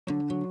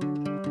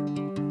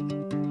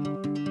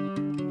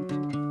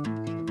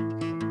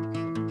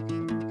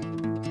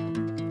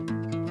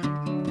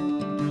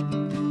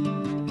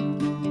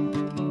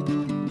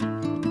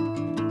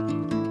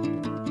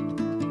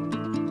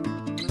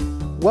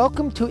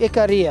Welcome to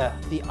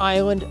Ikaria, the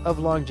island of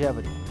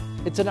longevity.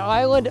 It's an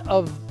island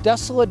of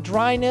desolate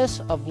dryness,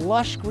 of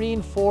lush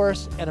green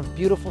forests, and of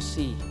beautiful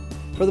sea.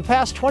 For the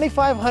past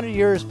 2,500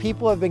 years,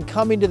 people have been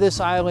coming to this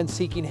island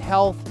seeking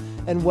health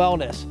and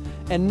wellness.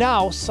 And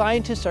now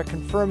scientists are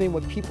confirming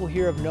what people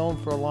here have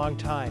known for a long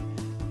time.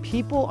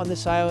 People on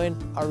this island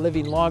are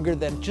living longer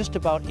than just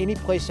about any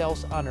place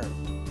else on Earth.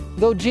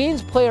 Though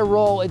genes play a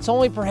role, it's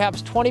only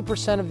perhaps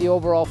 20% of the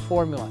overall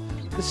formula.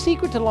 The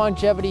secret to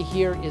longevity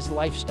here is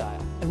lifestyle.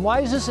 And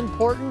why is this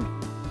important?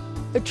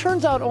 It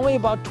turns out only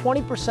about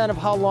 20% of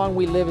how long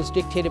we live is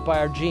dictated by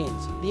our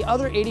genes. The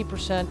other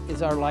 80%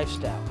 is our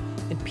lifestyle.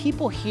 And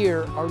people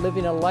here are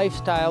living a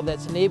lifestyle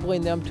that's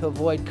enabling them to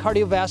avoid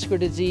cardiovascular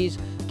disease,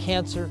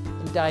 cancer,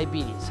 and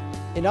diabetes.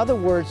 In other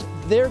words,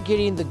 they're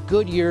getting the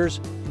good years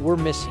we're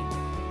missing.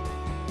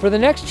 For the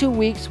next 2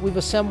 weeks, we've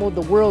assembled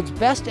the world's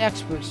best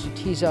experts to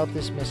tease out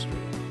this mystery.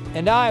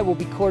 And I will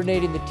be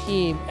coordinating the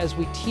team as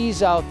we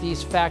tease out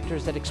these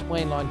factors that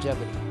explain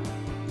longevity.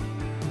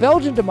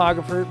 Belgian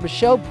demographer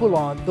Michel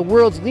Poulin, the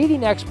world's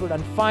leading expert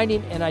on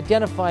finding and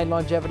identifying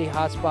longevity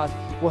hotspots,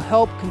 will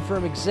help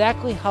confirm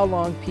exactly how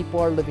long people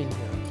are living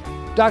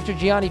here. Dr.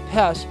 Gianni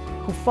Pes,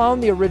 who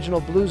found the original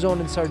blue zone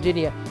in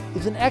Sardinia,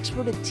 is an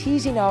expert at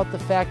teasing out the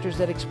factors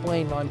that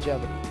explain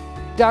longevity.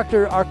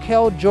 Dr.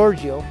 Arkel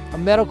Giorgio, a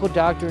medical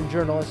doctor and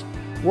journalist,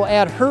 will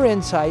add her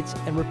insights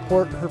and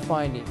report her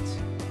findings.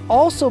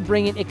 Also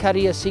bringing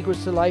Ikaria's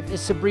secrets to life is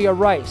Sabria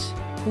Rice,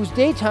 whose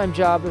daytime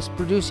job is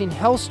producing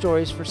health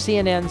stories for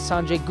CNN's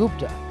Sanjay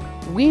Gupta.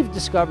 We've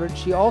discovered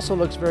she also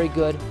looks very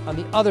good on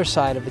the other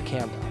side of the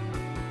camera.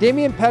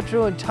 Damien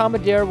Petro and Tom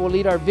Adair will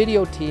lead our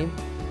video team,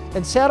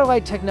 and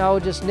satellite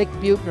technologist Nick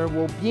Buettner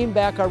will beam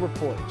back our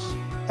reports.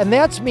 And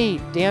that's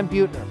me, Dan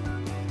Buettner.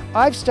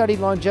 I've studied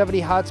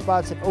longevity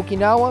hotspots at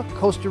Okinawa,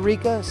 Costa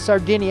Rica,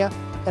 Sardinia,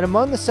 and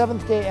among the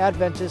Seventh-day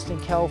Adventists in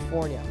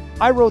California.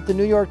 I wrote the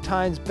New York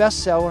Times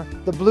bestseller,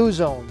 The Blue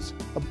Zones,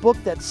 a book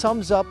that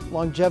sums up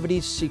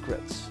longevity's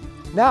secrets.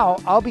 Now,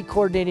 I'll be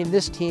coordinating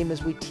this team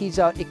as we tease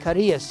out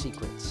Ikaria's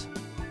secrets.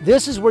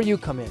 This is where you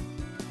come in.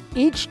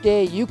 Each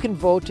day, you can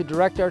vote to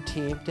direct our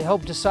team to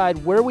help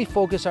decide where we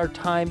focus our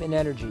time and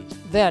energies.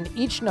 Then,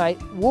 each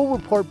night, we'll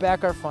report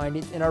back our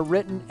findings in our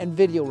written and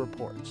video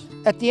reports.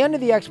 At the end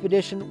of the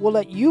expedition, we'll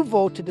let you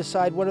vote to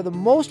decide what are the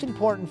most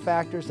important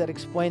factors that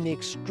explain the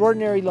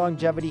extraordinary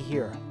longevity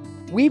here.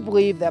 We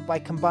believe that by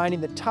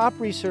combining the top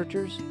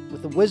researchers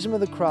with the wisdom of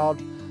the crowd,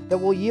 that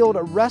will yield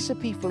a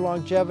recipe for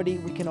longevity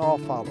we can all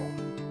follow.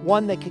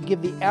 One that could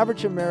give the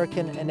average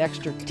American an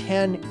extra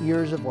 10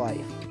 years of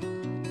life.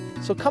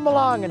 So come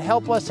along and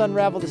help us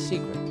unravel the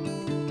secret.